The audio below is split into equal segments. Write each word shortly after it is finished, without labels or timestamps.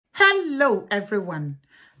Hello everyone,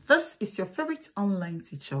 this is your favorite online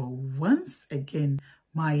teacher once again.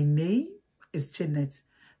 My name is Janet.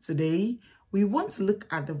 Today we want to look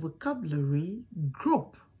at the vocabulary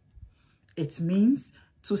grope. It means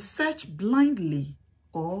to search blindly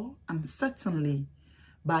or uncertainly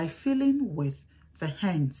by feeling with the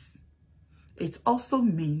hands. It also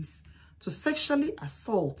means to sexually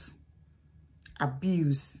assault,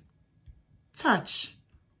 abuse, touch,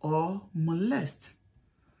 or molest.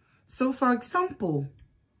 So, for example,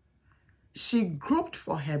 she groped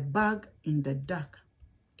for her bag in the dark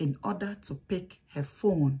in order to pick her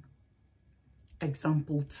phone.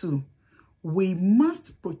 Example 2, we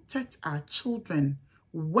must protect our children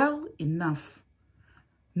well enough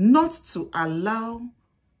not to allow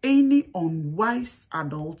any unwise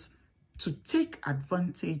adult to take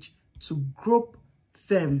advantage to grope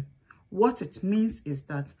them. What it means is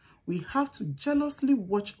that we have to jealously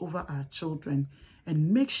watch over our children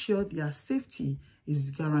and make sure their safety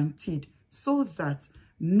is guaranteed so that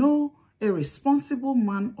no irresponsible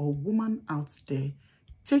man or woman out there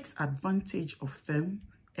takes advantage of them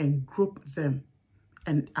and grope them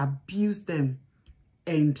and abuse them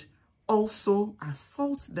and also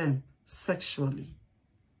assault them sexually.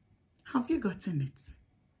 Have you gotten it?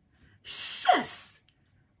 Yes!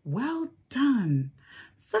 Well done.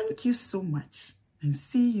 Thank you so much and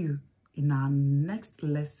see you in our next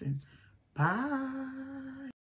lesson. Bye.